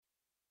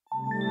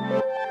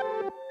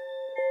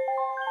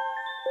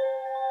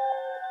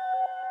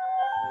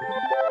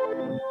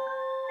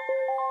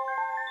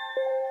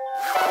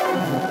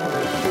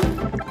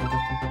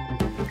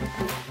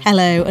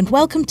Hello and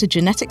welcome to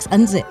Genetics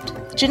Unzipped,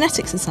 the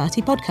Genetics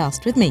Society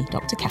podcast with me,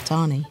 Dr. Kat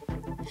Arney.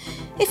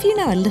 If you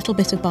know a little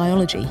bit of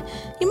biology,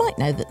 you might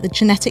know that the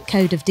genetic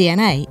code of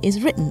DNA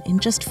is written in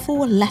just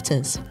 4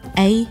 letters,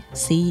 A,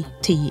 C,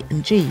 T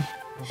and G.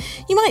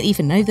 You might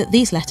even know that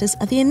these letters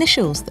are the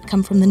initials that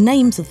come from the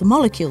names of the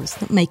molecules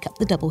that make up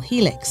the double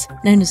helix,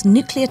 known as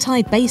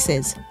nucleotide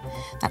bases.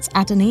 That's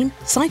adenine,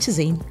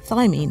 cytosine,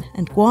 thymine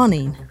and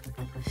guanine.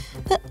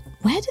 But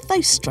where did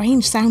those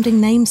strange-sounding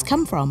names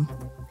come from?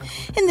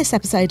 In this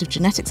episode of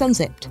Genetics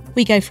Unzipped,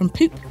 we go from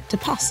poop to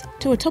pus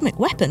to atomic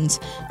weapons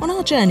on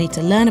our journey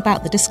to learn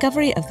about the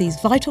discovery of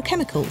these vital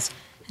chemicals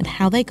and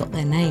how they got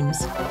their names.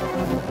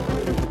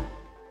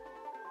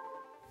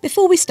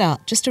 Before we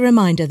start, just a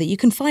reminder that you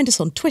can find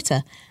us on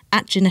Twitter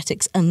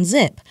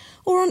 @GeneticsUnzip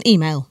or on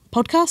email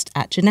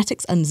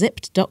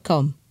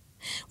podcast@geneticsunzipped.com.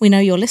 We know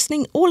you're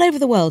listening all over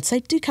the world, so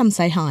do come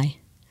say hi.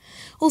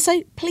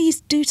 Also,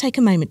 please do take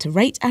a moment to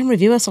rate and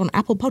review us on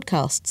Apple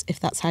Podcasts if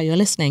that's how you're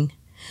listening.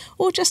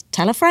 Or just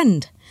tell a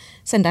friend.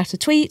 Send out a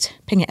tweet,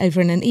 ping it over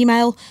in an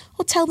email,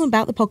 or tell them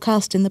about the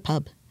podcast in the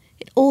pub.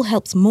 It all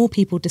helps more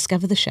people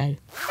discover the show.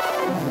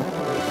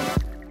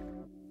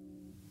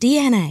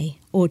 DNA,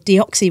 or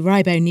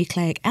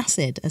deoxyribonucleic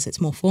acid as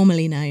it's more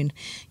formally known,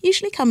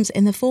 usually comes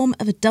in the form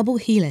of a double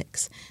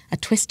helix, a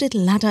twisted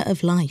ladder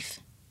of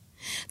life.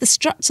 The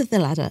struts of the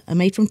ladder are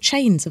made from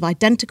chains of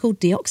identical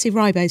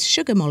deoxyribose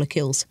sugar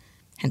molecules,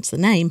 hence the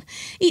name,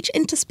 each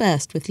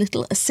interspersed with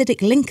little acidic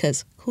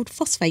linkers called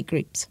phosphate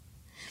groups.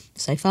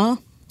 So far,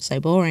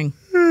 so boring.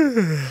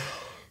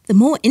 The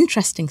more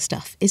interesting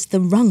stuff is the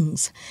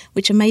rungs,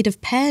 which are made of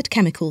paired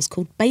chemicals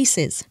called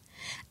bases.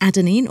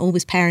 Adenine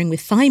always pairing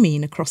with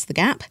thymine across the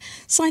gap,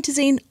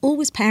 cytosine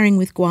always pairing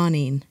with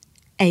guanine,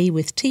 A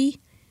with T,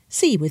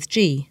 C with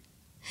G.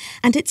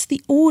 And it's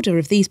the order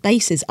of these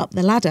bases up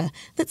the ladder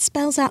that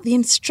spells out the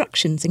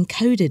instructions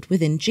encoded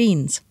within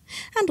genes,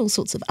 and all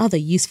sorts of other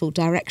useful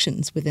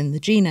directions within the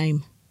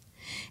genome.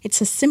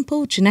 It's a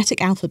simple genetic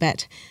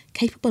alphabet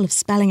capable of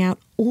spelling out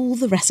all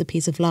the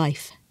recipes of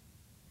life.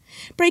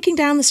 Breaking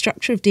down the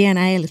structure of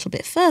DNA a little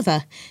bit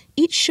further,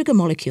 each sugar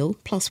molecule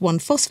plus one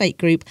phosphate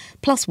group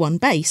plus one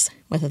base,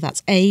 whether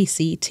that's A,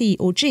 C, T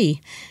or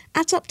G,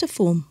 adds up to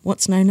form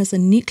what's known as a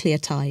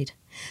nucleotide,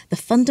 the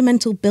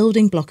fundamental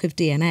building block of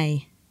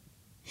DNA.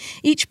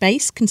 Each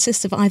base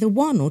consists of either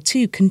 1 or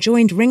 2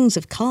 conjoined rings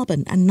of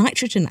carbon and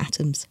nitrogen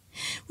atoms,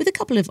 with a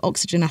couple of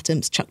oxygen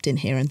atoms chucked in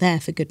here and there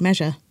for good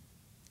measure.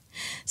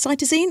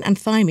 Cytosine and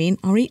thymine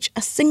are each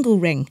a single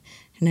ring,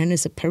 known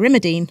as a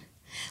pyrimidine,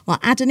 while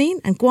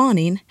adenine and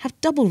guanine have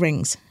double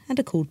rings and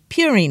are called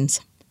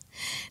purines.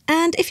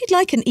 And if you'd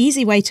like an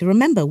easy way to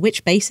remember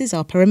which bases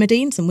are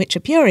pyrimidines and which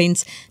are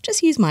purines,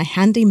 just use my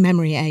handy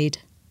memory aid.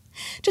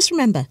 Just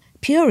remember,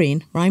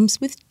 purine rhymes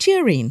with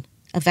tureen,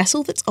 a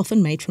vessel that's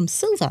often made from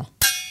silver.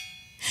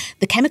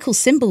 The chemical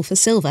symbol for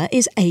silver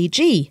is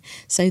Ag,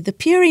 so the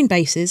purine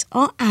bases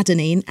are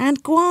adenine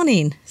and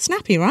guanine.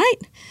 Snappy, right?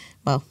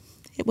 Well,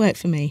 it worked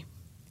for me.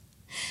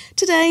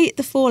 Today,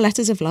 the 4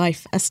 letters of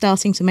life are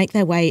starting to make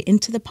their way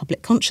into the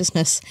public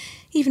consciousness,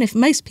 even if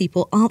most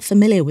people aren't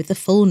familiar with the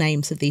full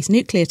names of these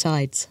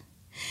nucleotides.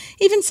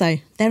 Even so,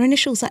 their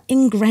initials are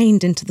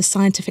ingrained into the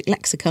scientific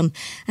lexicon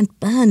and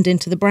burned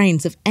into the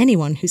brains of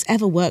anyone who's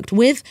ever worked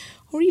with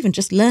or even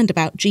just learned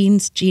about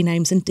genes,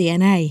 genomes and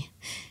DNA.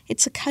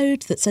 It's a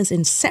code that's as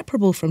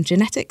inseparable from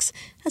genetics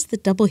as the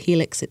double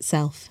helix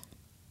itself.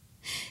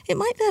 It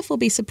might therefore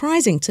be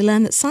surprising to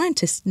learn that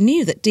scientists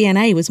knew that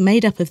DNA was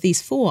made up of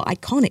these 4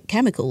 iconic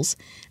chemicals,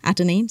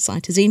 adenine,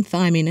 cytosine,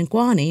 thymine and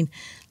guanine,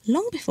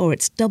 long before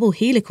its double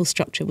helical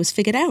structure was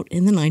figured out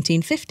in the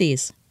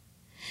 1950s.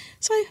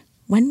 So,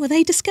 when were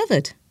they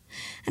discovered?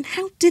 And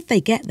how did they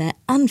get their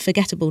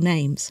unforgettable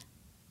names?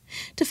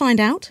 To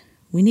find out,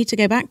 we need to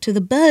go back to the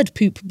bird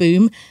poop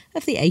boom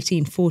of the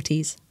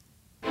 1840s.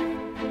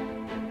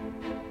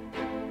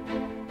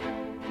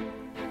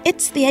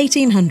 It's the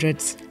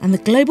 1800s, and the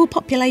global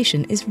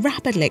population is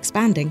rapidly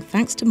expanding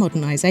thanks to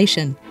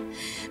modernisation.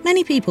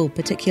 Many people,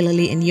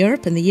 particularly in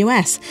Europe and the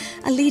US,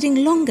 are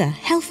leading longer,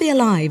 healthier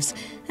lives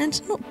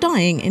and not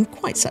dying in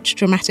quite such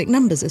dramatic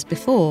numbers as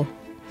before.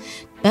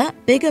 But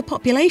bigger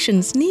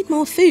populations need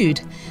more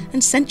food,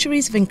 and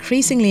centuries of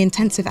increasingly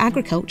intensive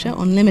agriculture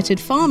on limited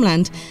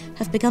farmland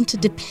have begun to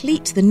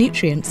deplete the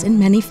nutrients in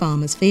many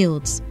farmers'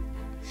 fields.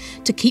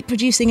 To keep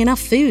producing enough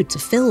food to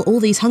fill all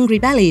these hungry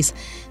bellies,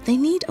 they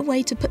need a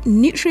way to put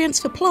nutrients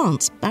for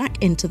plants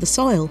back into the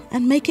soil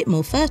and make it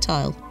more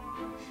fertile.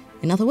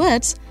 In other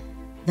words,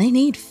 they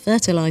need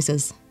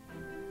fertilisers.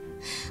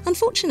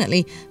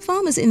 Unfortunately,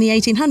 farmers in the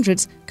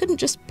 1800s couldn't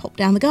just pop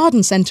down the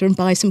garden centre and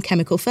buy some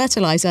chemical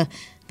fertiliser,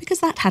 because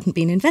that hadn't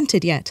been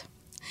invented yet.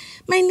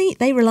 Mainly,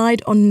 they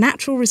relied on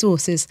natural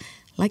resources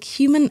like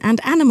human and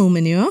animal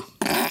manure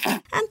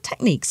and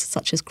techniques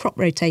such as crop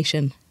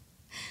rotation.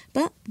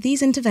 But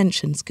these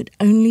interventions could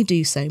only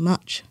do so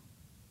much.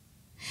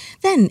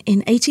 Then, in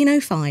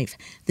 1805,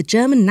 the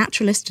German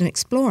naturalist and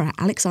explorer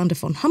Alexander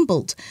von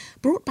Humboldt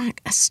brought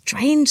back a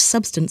strange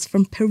substance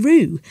from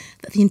Peru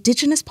that the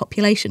indigenous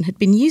population had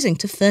been using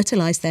to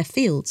fertilise their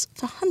fields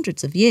for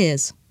hundreds of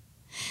years.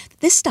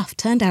 This stuff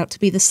turned out to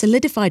be the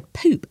solidified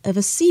poop of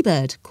a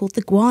seabird called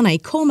the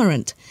guanay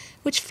cormorant,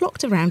 which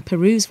flocked around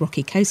Peru's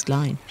rocky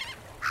coastline.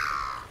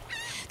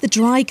 The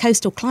dry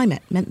coastal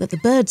climate meant that the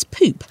bird's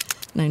poop,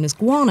 known as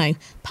guano,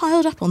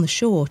 piled up on the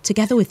shore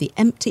together with the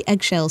empty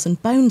eggshells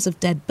and bones of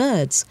dead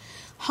birds,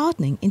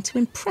 hardening into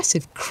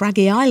impressive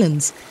craggy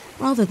islands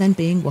rather than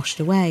being washed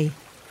away.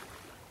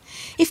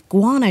 If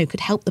guano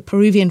could help the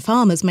Peruvian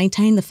farmers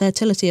maintain the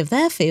fertility of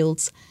their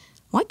fields,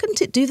 why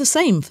couldn't it do the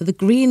same for the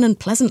green and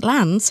pleasant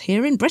lands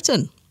here in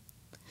Britain?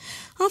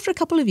 After a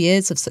couple of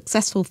years of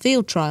successful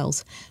field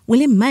trials,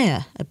 William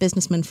Mayer, a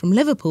businessman from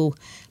Liverpool,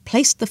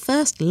 placed the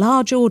first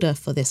large order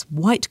for this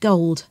white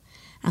gold,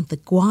 and the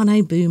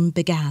guano boom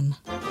began.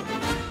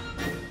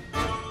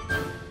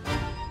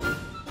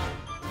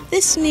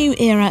 This new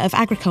era of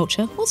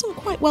agriculture wasn't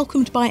quite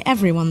welcomed by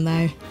everyone,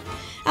 though.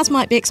 As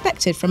might be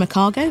expected from a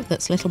cargo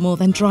that's little more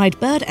than dried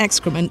bird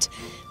excrement,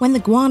 when the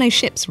guano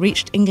ships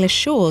reached English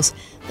shores,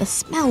 the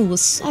smell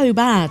was so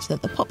bad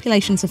that the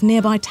populations of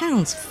nearby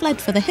towns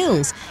fled for the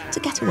hills to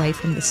get away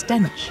from the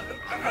stench.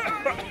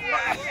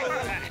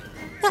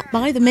 But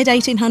by the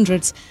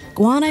mid-1800s,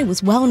 guano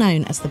was well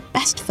known as the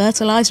best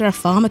fertiliser a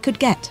farmer could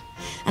get,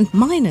 and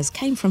miners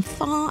came from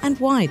far and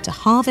wide to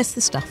harvest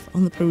the stuff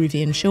on the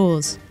Peruvian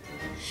shores.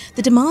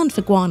 The demand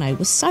for guano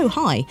was so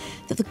high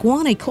that the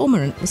guanay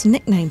cormorant was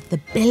nicknamed the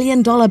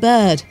billion-dollar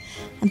bird,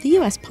 and the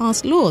US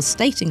passed laws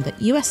stating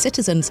that US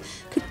citizens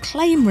could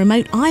claim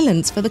remote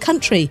islands for the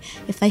country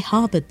if they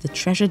harboured the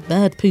treasured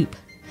bird poop.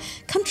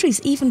 Countries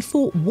even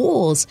fought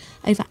wars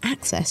over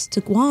access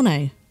to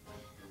guano.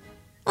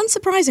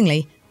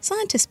 Unsurprisingly,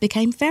 scientists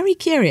became very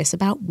curious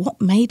about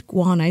what made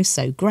guano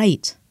so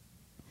great.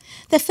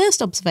 Their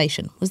first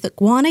observation was that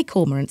guanay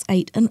cormorants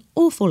ate an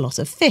awful lot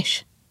of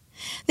fish.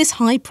 This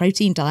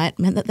high-protein diet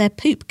meant that their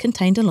poop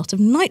contained a lot of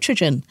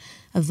nitrogen,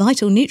 a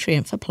vital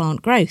nutrient for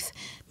plant growth,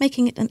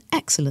 making it an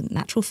excellent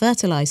natural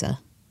fertiliser.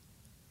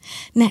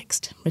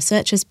 Next,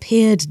 researchers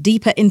peered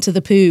deeper into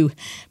the poo,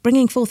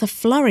 bringing forth a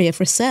flurry of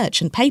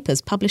research and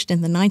papers published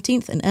in the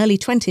 19th and early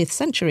 20th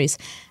centuries,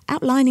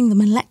 outlining the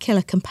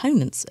molecular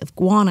components of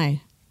guano.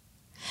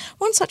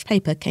 One such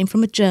paper came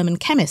from a German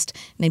chemist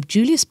named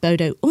Julius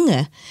Bodo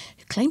Unger,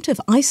 who claimed to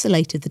have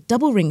isolated the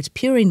double-ringed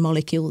purine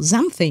molecule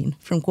xanthine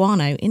from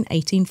guano in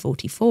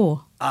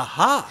 1844.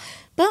 Aha!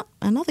 But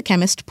another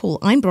chemist, Paul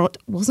Einbrot,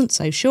 wasn't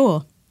so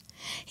sure.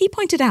 He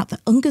pointed out that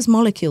Unger's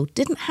molecule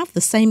didn't have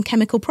the same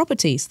chemical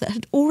properties that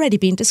had already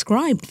been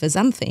described for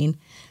xanthine,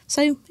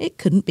 so it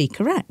couldn't be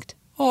correct.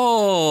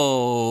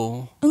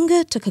 Oh!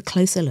 Unger took a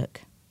closer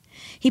look.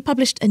 He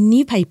published a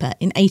new paper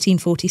in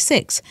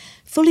 1846,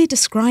 fully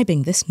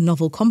describing this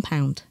novel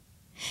compound.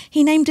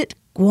 He named it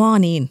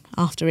guanine,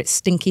 after its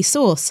stinky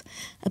source,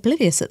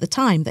 oblivious at the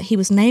time that he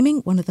was naming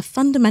one of the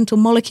fundamental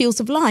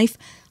molecules of life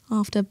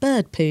after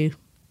bird poo.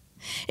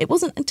 It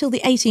wasn't until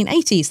the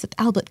 1880s that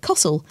Albert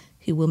Kossel,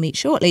 who we'll meet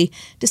shortly,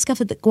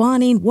 discovered that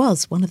guanine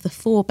was one of the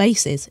 4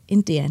 bases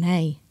in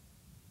DNA.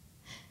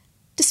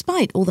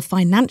 Despite all the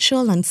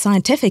financial and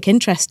scientific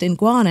interest in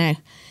guano,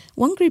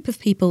 one group of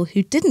people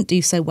who didn't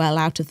do so well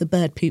out of the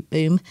bird poop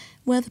boom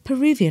were the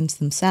Peruvians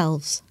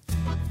themselves.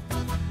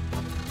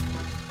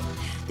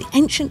 The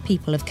ancient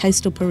people of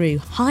coastal Peru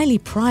highly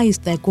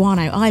prized their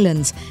guano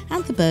islands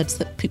and the birds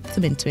that pooped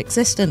them into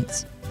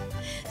existence.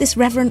 This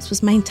reverence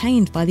was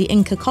maintained by the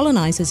Inca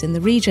colonisers in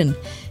the region,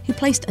 who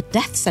placed a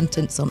death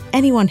sentence on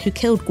anyone who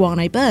killed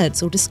guano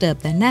birds or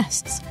disturbed their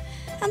nests,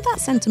 and that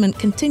sentiment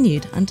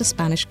continued under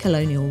Spanish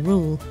colonial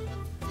rule.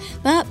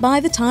 But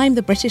by the time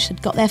the British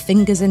had got their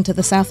fingers into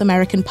the South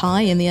American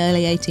pie in the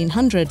early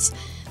 1800s,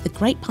 the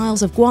great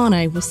piles of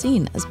guano were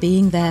seen as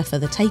being there for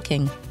the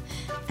taking.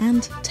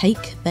 And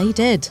take they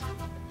did.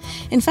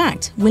 In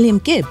fact, William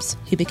Gibbs,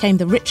 who became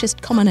the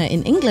richest commoner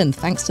in England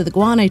thanks to the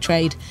guano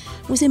trade,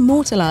 was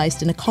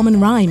immortalised in a common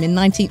rhyme in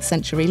 19th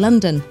century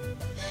London.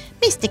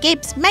 Mr.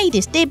 Gibbs made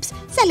his dibs,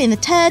 selling the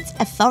turds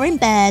of foreign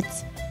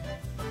birds.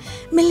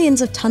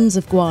 Millions of tons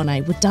of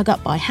guano were dug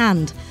up by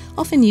hand,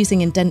 often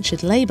using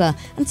indentured labour,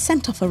 and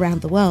sent off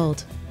around the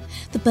world.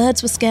 The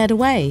birds were scared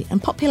away,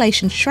 and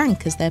populations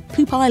shrank as their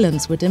poop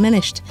islands were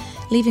diminished,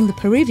 leaving the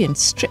Peruvians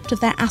stripped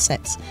of their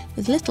assets,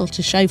 with little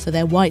to show for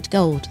their white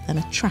gold than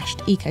a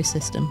trashed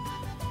ecosystem.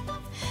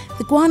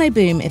 The guano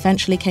boom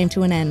eventually came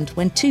to an end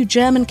when 2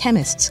 German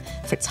chemists,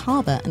 Fritz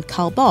Haber and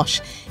Karl Bosch,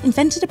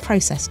 invented a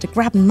process to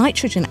grab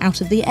nitrogen out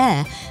of the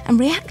air and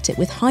react it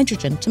with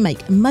hydrogen to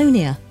make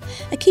ammonia,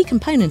 a key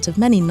component of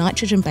many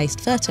nitrogen-based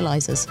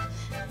fertilisers.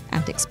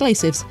 And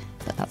explosives,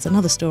 but that's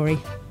another story.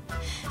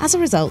 As a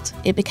result,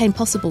 it became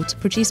possible to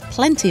produce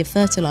plenty of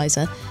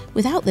fertiliser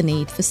without the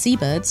need for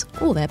seabirds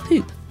or their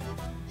poop.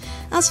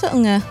 As for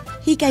Unger,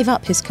 he gave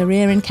up his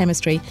career in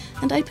chemistry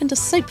and opened a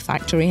soap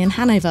factory in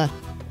Hanover.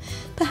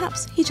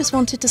 Perhaps he just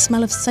wanted to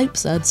smell of soap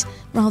suds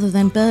rather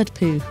than bird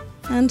poo,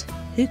 and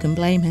who can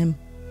blame him?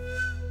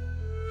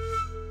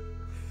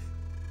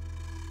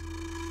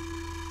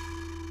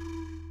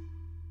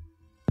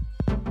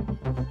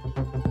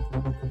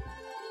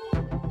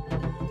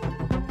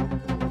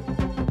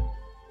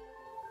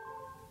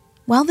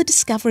 While the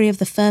discovery of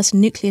the first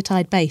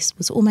nucleotide base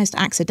was almost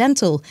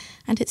accidental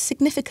and its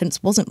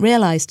significance wasn't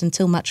realised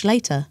until much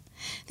later,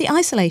 the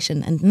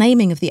isolation and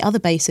naming of the other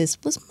bases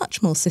was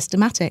much more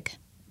systematic.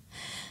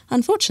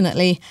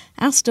 Unfortunately,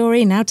 our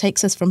story now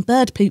takes us from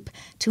bird poop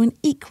to an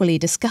equally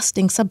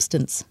disgusting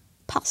substance,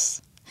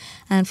 pus,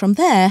 and from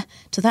there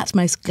to that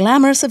most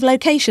glamorous of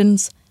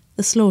locations,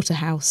 the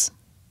slaughterhouse.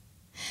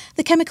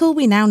 The chemical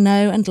we now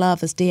know and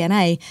love as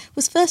DNA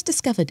was first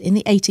discovered in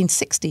the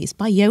 1860s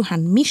by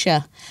Johann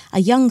Miescher,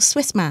 a young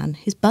Swiss man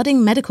whose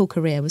budding medical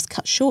career was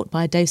cut short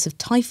by a dose of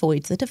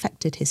typhoid that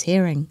affected his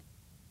hearing.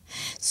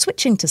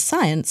 Switching to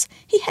science,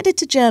 he headed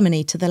to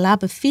Germany to the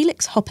lab of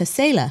Felix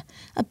Hoppe-Seyler,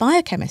 a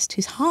biochemist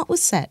whose heart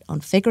was set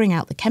on figuring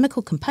out the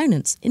chemical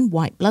components in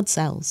white blood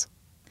cells.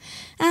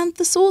 And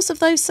the source of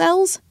those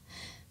cells?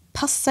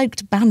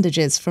 Pus-soaked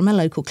bandages from a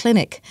local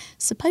clinic,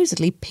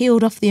 supposedly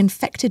peeled off the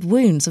infected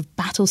wounds of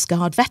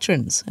battle-scarred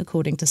veterans,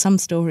 according to some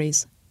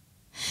stories.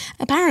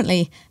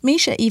 Apparently,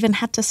 Miescher even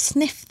had to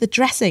sniff the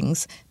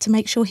dressings to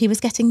make sure he was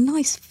getting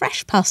nice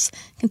fresh pus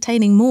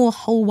containing more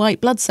whole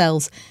white blood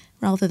cells,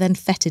 rather than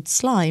fetid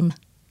slime.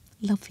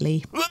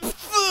 Lovely.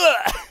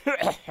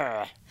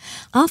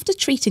 After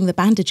treating the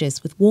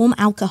bandages with warm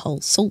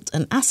alcohol, salt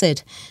and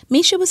acid,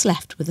 Miescher was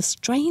left with a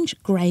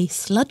strange grey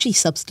sludgy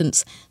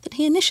substance that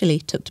he initially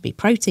took to be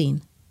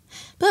protein.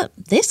 But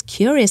this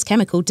curious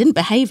chemical didn't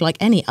behave like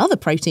any other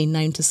protein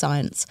known to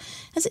science,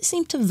 as it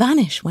seemed to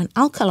vanish when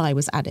alkali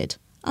was added,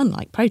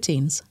 unlike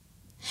proteins.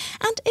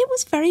 And it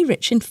was very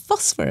rich in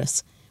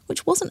phosphorus,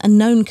 which wasn't a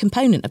known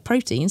component of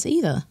proteins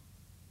either.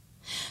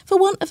 For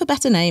want of a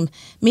better name,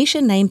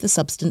 Miescher named the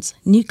substance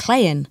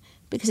nuclein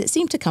because it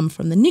seemed to come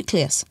from the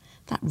nucleus,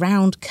 that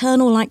round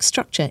kernel-like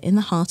structure in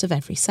the heart of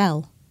every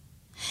cell.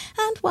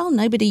 And while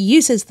nobody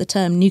uses the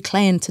term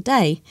nuclein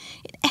today,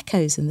 it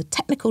echoes in the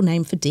technical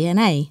name for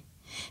DNA,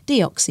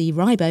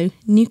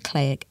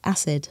 deoxyribonucleic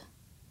acid.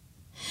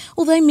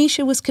 Although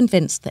Miescher was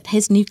convinced that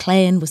his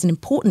nuclein was an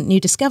important new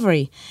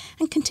discovery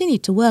and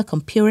continued to work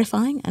on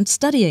purifying and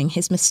studying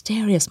his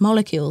mysterious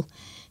molecule,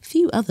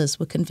 few others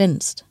were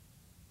convinced.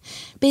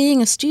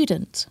 Being a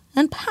student,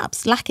 and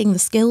perhaps lacking the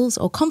skills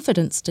or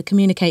confidence to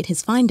communicate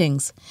his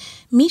findings,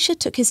 Miescher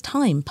took his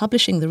time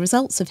publishing the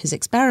results of his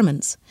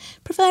experiments,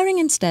 preferring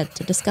instead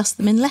to discuss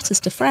them in letters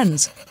to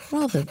friends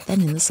rather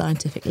than in the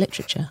scientific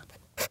literature.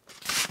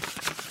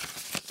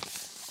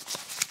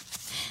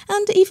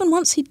 And even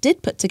once he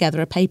did put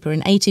together a paper in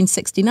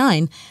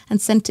 1869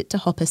 and sent it to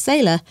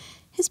Hoppe-Seyler,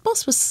 his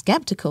boss was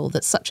sceptical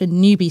that such a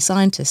newbie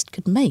scientist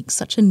could make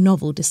such a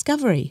novel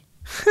discovery.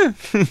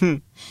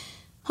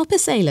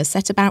 Hoppe-Seyler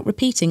set about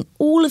repeating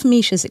all of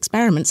Miescher's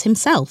experiments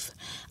himself,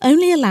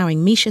 only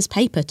allowing Miescher's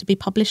paper to be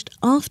published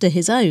after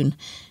his own,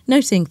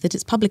 noting that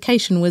its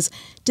publication was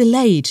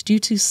delayed due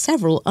to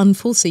several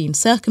unforeseen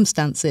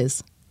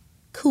circumstances.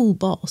 Cool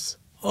boss.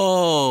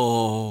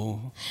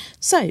 Oh.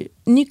 So,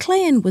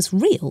 nuclein was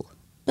real,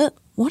 but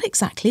what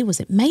exactly was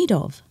it made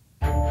of?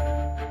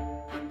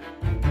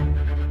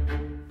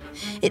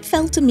 It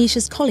fell to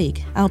Miescher's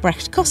colleague,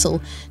 Albrecht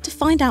Kossel, to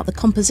find out the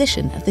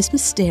composition of this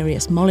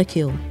mysterious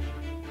molecule.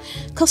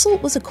 Kossel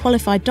was a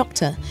qualified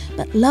doctor,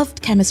 but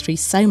loved chemistry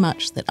so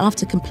much that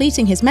after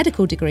completing his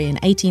medical degree in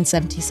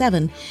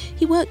 1877,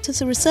 he worked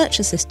as a research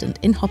assistant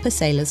in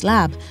Hoppe-Seyler's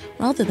lab,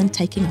 rather than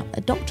taking up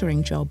a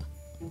doctoring job.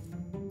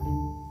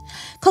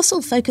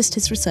 Kossel focused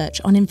his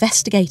research on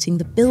investigating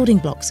the building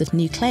blocks of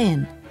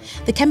nuclein,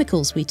 the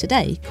chemicals we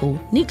today call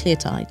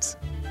nucleotides.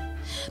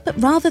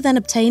 But rather than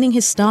obtaining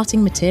his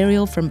starting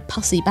material from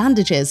pussy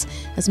bandages,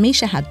 as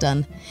Miescher had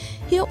done,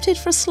 he opted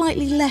for a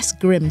slightly less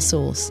grim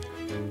source: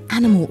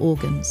 animal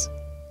organs.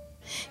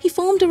 He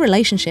formed a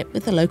relationship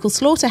with the local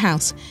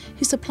slaughterhouse,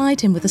 who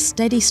supplied him with a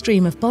steady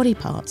stream of body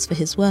parts for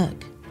his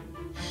work.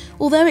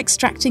 Although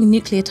extracting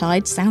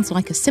nucleotides sounds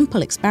like a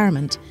simple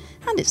experiment,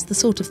 and it's the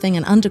sort of thing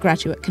an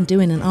undergraduate can do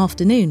in an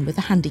afternoon with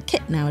a handy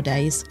kit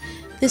nowadays,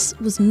 this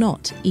was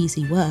not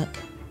easy work.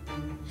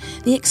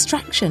 The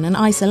extraction and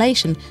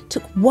isolation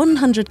took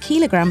 100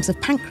 kilograms of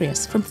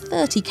pancreas from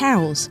 30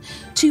 cows,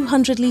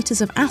 200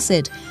 litres of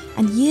acid,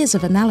 and years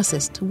of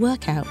analysis to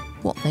work out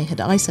what they had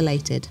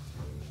isolated.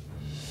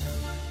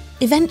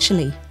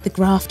 Eventually, the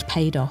graft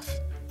paid off.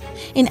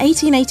 In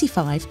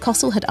 1885,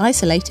 Kossel had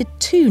isolated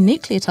 2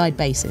 nucleotide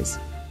bases.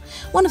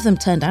 One of them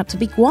turned out to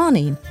be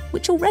guanine,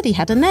 which already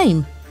had a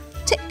name: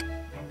 tick.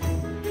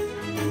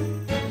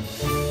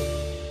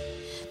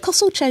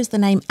 Kossel chose the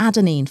name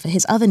adenine for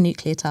his other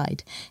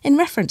nucleotide, in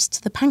reference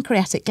to the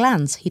pancreatic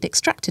glands he'd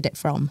extracted it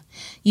from,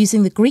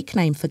 using the Greek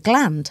name for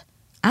gland,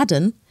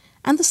 adon,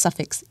 and the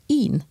suffix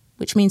 -ine,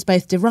 which means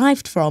both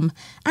derived from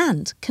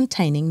and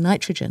containing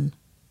nitrogen.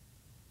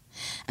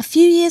 A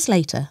few years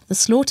later, the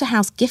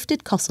slaughterhouse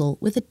gifted Kossel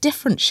with a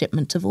different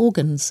shipment of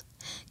organs,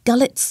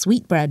 gullet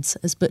sweetbreads,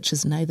 as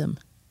butchers know them.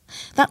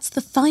 That's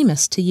the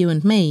thymus to you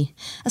and me,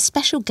 a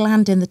special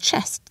gland in the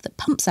chest that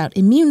pumps out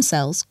immune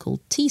cells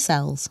called T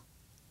cells.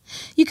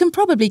 You can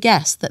probably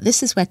guess that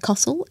this is where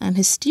Kossel and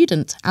his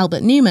student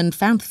Albert Newman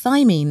found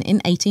thymine in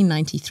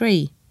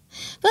 1893.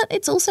 But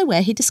it's also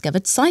where he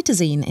discovered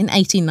cytosine in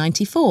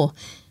 1894,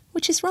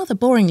 which is rather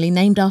boringly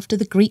named after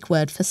the Greek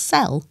word for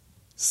cell,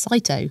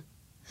 cyto.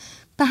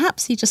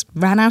 Perhaps he just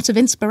ran out of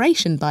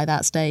inspiration by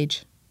that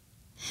stage.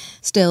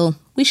 Still,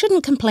 we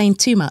shouldn't complain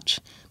too much,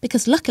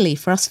 because luckily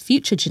for us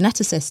future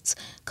geneticists,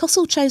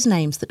 Kossel chose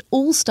names that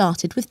all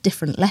started with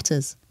different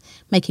letters,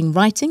 making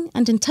writing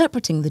and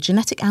interpreting the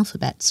genetic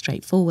alphabet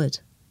straightforward.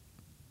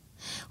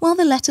 While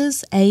the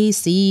letters A,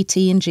 C,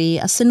 T and G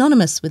are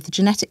synonymous with the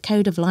genetic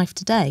code of life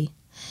today,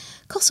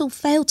 Kossel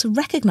failed to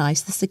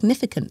recognise the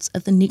significance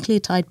of the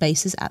nucleotide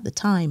bases at the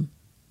time.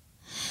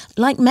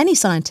 Like many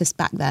scientists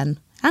back then,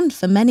 and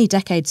for many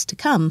decades to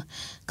come,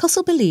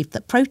 Kossel believed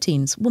that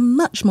proteins were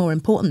much more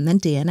important than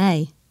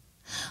DNA.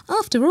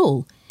 After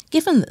all,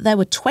 given that there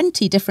were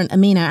 20 different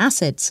amino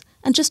acids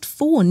and just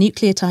 4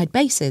 nucleotide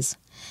bases,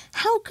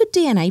 how could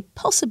DNA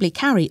possibly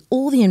carry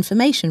all the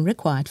information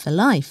required for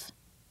life?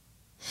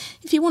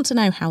 If you want to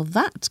know how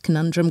that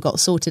conundrum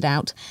got sorted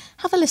out,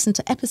 have a listen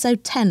to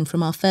episode 10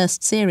 from our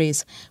first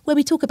series, where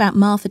we talk about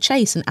Martha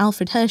Chase and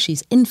Alfred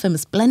Hershey's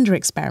infamous blender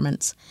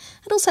experiments,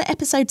 and also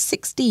episode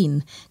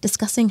 16,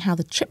 discussing how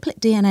the triplet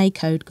DNA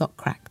code got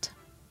cracked.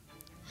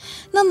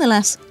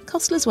 Nonetheless,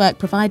 Kossler's work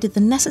provided the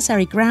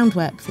necessary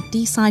groundwork for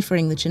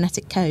deciphering the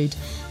genetic code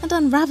and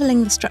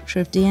unravelling the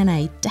structure of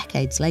DNA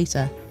decades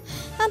later,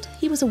 and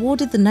he was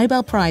awarded the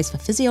Nobel Prize for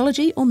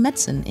Physiology or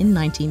Medicine in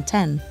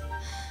 1910.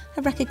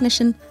 A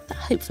recognition that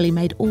hopefully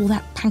made all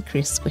that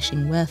pancreas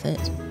squishing worth it.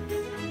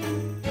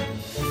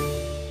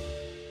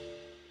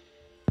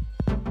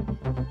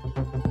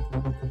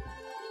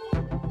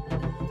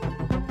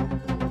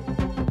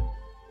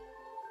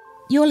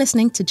 You're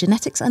listening to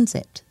Genetics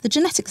Unzipped, the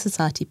Genetics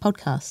Society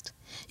podcast.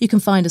 You can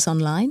find us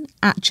online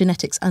at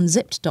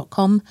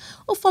geneticsunzipped.com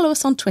or follow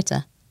us on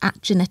Twitter at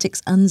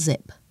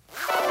geneticsunzip.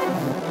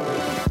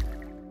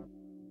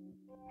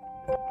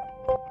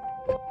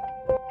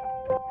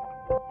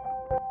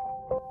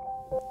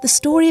 The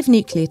story of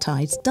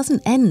nucleotides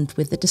doesn't end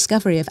with the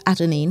discovery of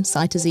adenine,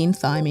 cytosine,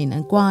 thymine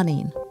and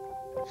guanine.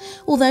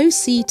 Although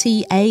C,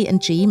 T, A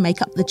and G make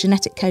up the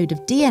genetic code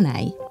of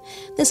DNA,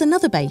 there's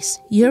another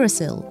base,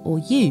 uracil or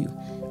U,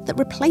 that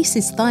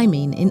replaces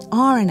thymine in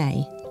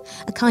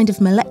RNA, a kind of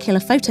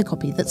molecular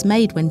photocopy that's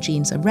made when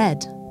genes are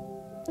read.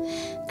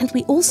 And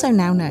we also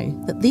now know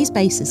that these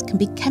bases can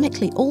be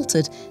chemically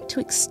altered to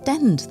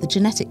extend the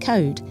genetic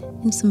code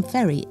in some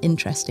very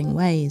interesting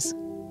ways.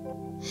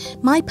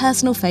 My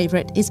personal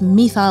favourite is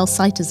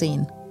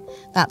methylcytosine.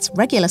 That's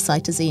regular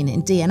cytosine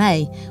in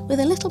DNA with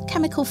a little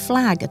chemical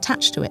flag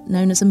attached to it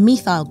known as a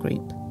methyl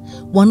group,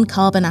 1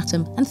 carbon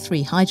atom and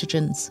 3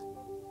 hydrogens.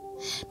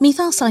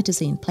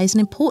 Methylcytosine plays an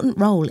important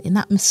role in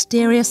that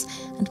mysterious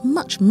and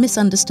much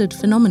misunderstood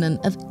phenomenon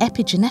of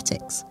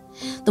epigenetics,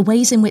 the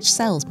ways in which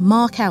cells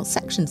mark out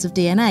sections of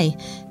DNA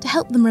to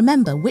help them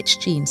remember which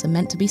genes are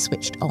meant to be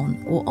switched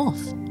on or off.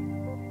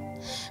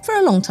 For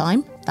a long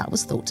time, that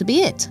was thought to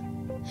be it.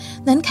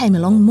 Then came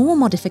along more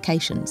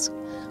modifications: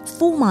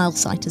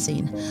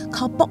 formylcytosine,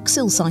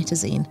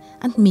 carboxylcytosine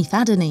and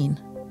methadenine.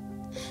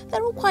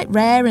 They're all quite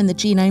rare in the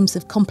genomes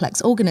of complex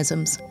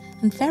organisms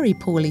and very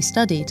poorly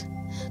studied,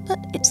 but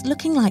it's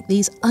looking like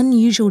these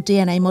unusual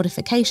DNA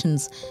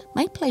modifications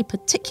may play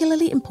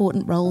particularly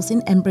important roles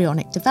in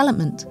embryonic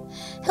development,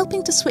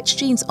 helping to switch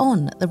genes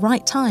on at the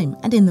right time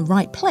and in the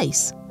right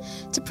place,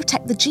 to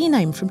protect the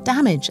genome from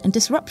damage and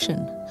disruption,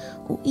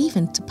 or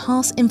even to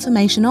pass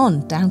information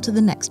on down to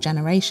the next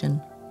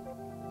generation.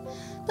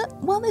 But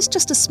while there's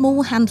just a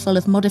small handful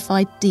of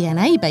modified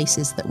DNA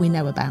bases that we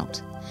know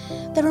about,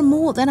 there are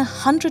more than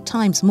 100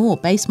 times more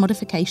base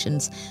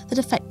modifications that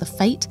affect the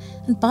fate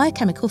and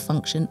biochemical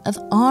function of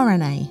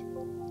RNA.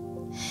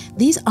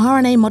 These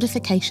RNA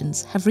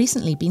modifications have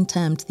recently been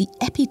termed the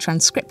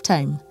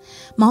epitranscriptome,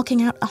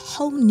 marking out a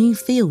whole new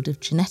field of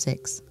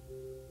genetics.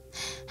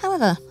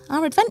 However,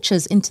 our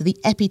adventures into the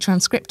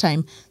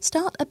epitranscriptome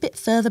start a bit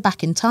further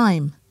back in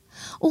time,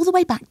 all the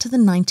way back to the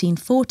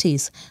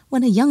 1940s,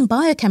 when a young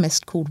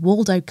biochemist called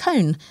Waldo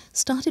Cohn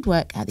started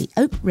work at the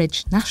Oak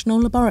Ridge National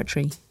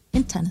Laboratory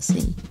in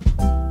Tennessee.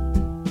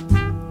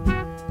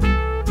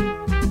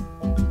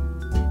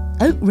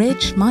 Oak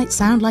Ridge might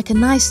sound like a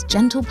nice,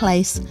 gentle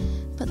place,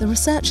 but the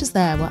researchers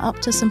there were up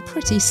to some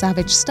pretty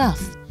savage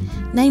stuff,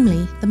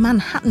 namely the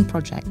Manhattan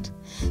Project,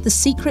 the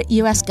secret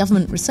US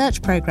government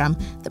research program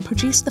that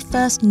produced the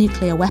first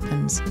nuclear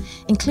weapons,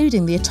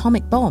 including the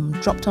atomic bomb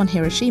dropped on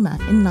Hiroshima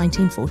in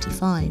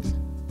 1945.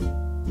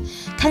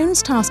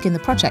 Cohn's task in the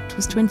project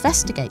was to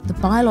investigate the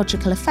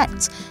biological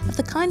effects of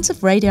the kinds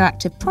of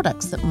radioactive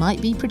products that might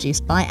be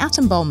produced by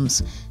atom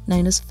bombs,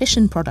 known as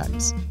fission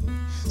products.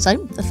 So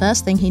the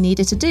first thing he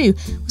needed to do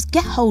was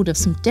get hold of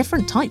some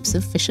different types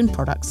of fission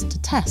products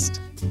to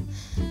test.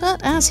 But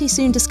as he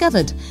soon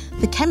discovered,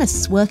 the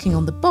chemists working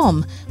on the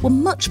bomb were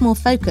much more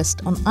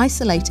focused on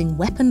isolating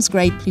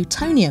weapons-grade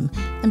plutonium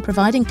than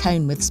providing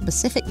Cohn with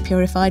specific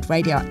purified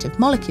radioactive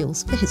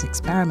molecules for his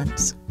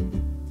experiments.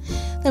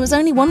 There was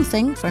only one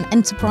thing for an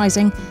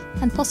enterprising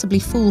and possibly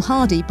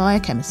foolhardy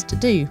biochemist to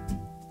do.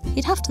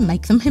 He'd have to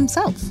make them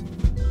himself.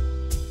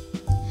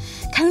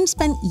 Cohn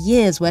spent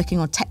years working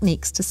on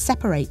techniques to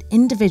separate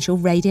individual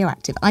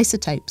radioactive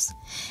isotopes,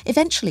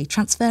 eventually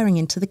transferring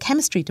into the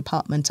chemistry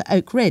department at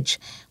Oak Ridge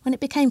when it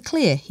became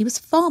clear he was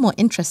far more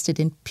interested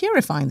in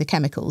purifying the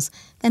chemicals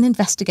than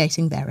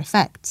investigating their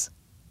effects.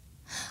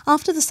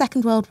 After the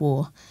Second World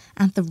War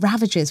and the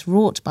ravages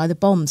wrought by the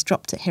bombs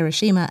dropped at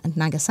Hiroshima and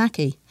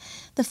Nagasaki,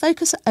 the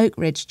focus at Oak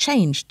Ridge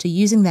changed to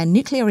using their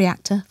nuclear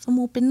reactor for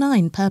more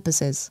benign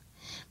purposes,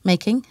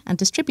 making and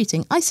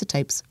distributing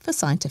isotopes for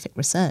scientific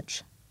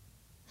research.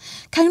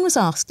 Cohn was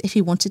asked if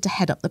he wanted to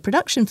head up the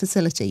production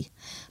facility,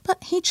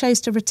 but he chose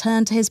to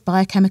return to his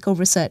biochemical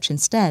research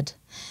instead,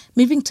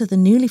 moving to the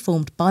newly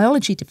formed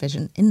biology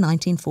division in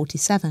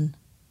 1947.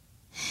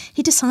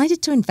 He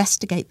decided to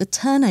investigate the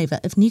turnover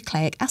of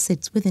nucleic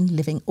acids within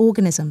living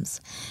organisms,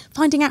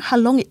 finding out how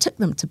long it took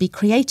them to be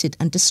created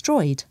and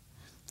destroyed,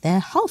 their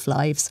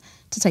half-lives,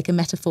 to take a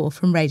metaphor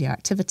from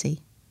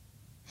radioactivity.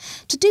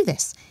 To do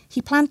this,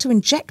 he planned to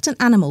inject an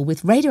animal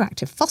with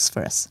radioactive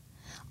phosphorus,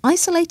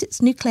 isolate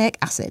its nucleic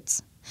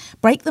acids,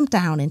 break them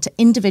down into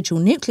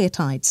individual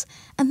nucleotides,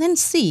 and then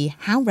see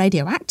how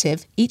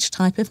radioactive each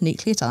type of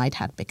nucleotide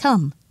had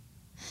become.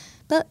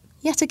 But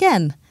yet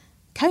again,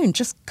 Cohn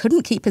just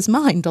couldn't keep his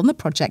mind on the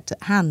project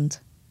at hand.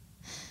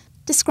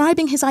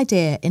 Describing his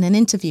idea in an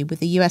interview with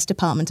the US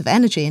Department of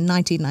Energy in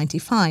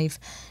 1995,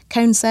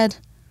 Cohn said,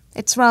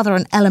 "It's rather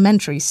an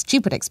elementary,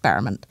 stupid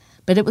experiment,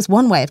 but it was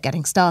one way of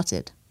getting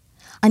started.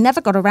 I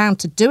never got around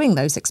to doing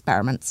those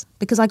experiments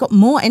because I got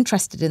more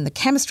interested in the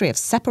chemistry of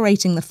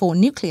separating the 4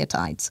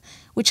 nucleotides,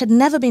 which had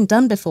never been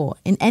done before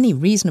in any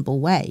reasonable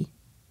way."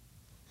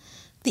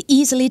 The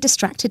easily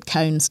distracted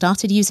Cohn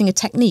started using a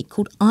technique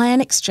called ion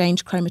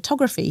exchange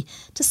chromatography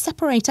to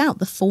separate out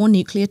the 4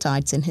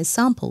 nucleotides in his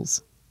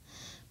samples.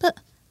 But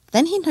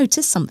then he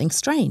noticed something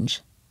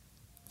strange.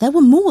 There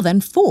were more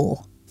than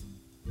 4.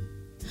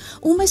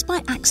 Almost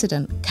by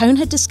accident, Cohn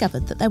had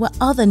discovered that there were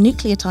other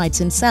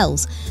nucleotides in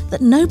cells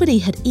that nobody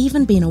had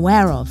even been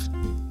aware of.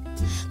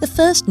 The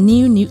first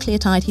new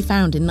nucleotide he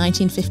found in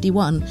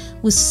 1951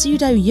 was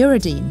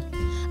pseudouridine,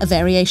 a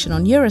variation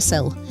on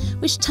uracil,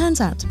 which turns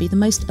out to be the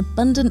most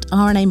abundant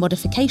RNA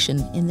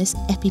modification in this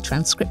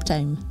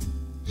epitranscriptome.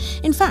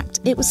 In fact,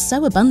 it was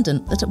so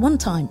abundant that at one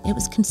time it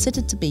was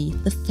considered to be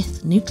the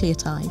 5th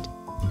nucleotide.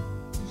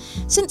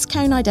 Since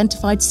Cohn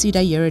identified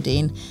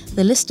pseudouridine,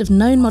 the list of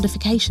known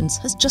modifications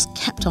has just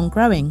kept on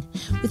growing,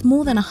 with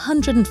more than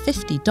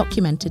 150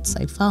 documented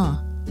so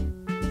far.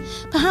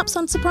 Perhaps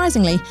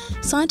unsurprisingly,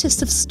 scientists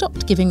have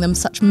stopped giving them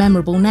such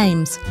memorable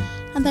names,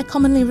 and they're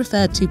commonly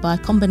referred to by a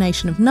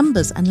combination of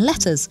numbers and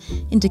letters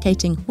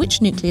indicating which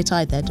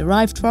nucleotide they're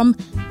derived from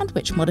and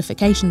which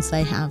modifications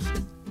they have.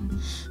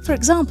 For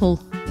example,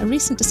 a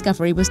recent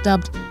discovery was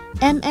dubbed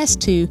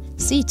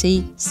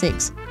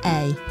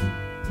MS2CT6A.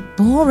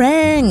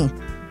 Boring!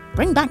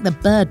 Bring back the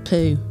bird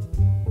poo.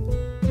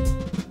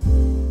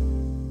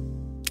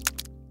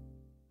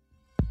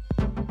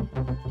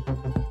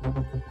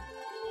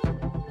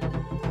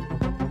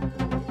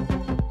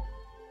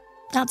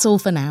 That's all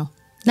for now.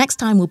 Next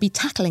time we'll be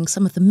tackling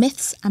some of the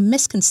myths and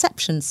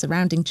misconceptions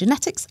surrounding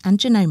genetics and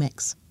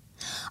genomics.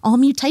 Are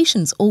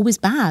mutations always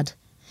bad?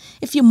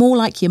 If you're more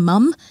like your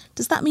mum,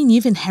 does that mean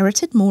you've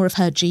inherited more of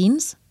her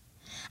genes?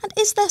 And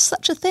is there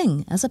such a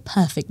thing as a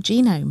perfect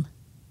genome?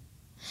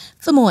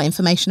 For more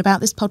information about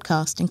this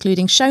podcast,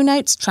 including show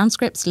notes,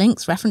 transcripts,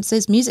 links,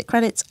 references, music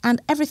credits,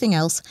 and everything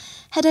else,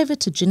 head over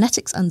to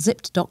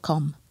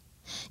geneticsunzipped.com.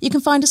 You can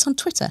find us on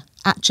Twitter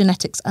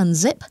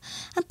 @geneticsunzip,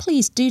 and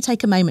please do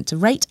take a moment to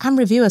rate and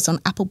review us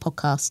on Apple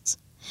Podcasts.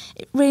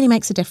 It really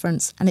makes a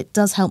difference, and it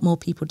does help more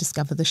people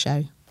discover the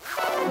show.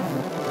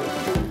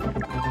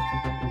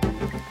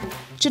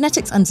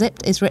 Genetics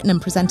Unzipped is written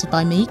and presented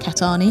by me,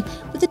 Kat Arney,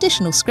 with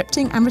additional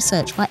scripting and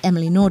research by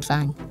Emily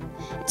Nordvang.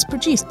 It's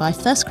produced by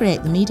First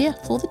Create the Media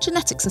for the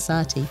Genetics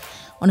Society,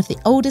 one of the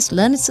oldest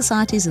learned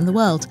societies in the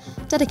world,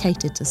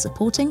 dedicated to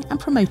supporting and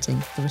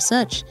promoting the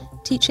research,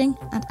 teaching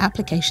and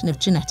application of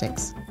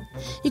genetics.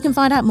 You can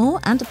find out more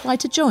and apply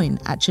to join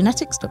at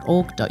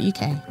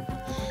genetics.org.uk.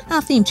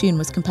 Our theme tune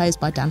was composed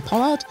by Dan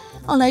Pollard,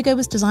 our logo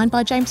was designed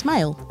by James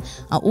Mail,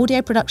 our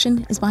audio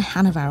production is by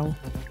Hannah Varrell.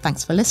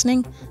 Thanks for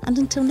listening, and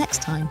until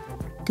next time,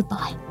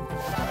 goodbye.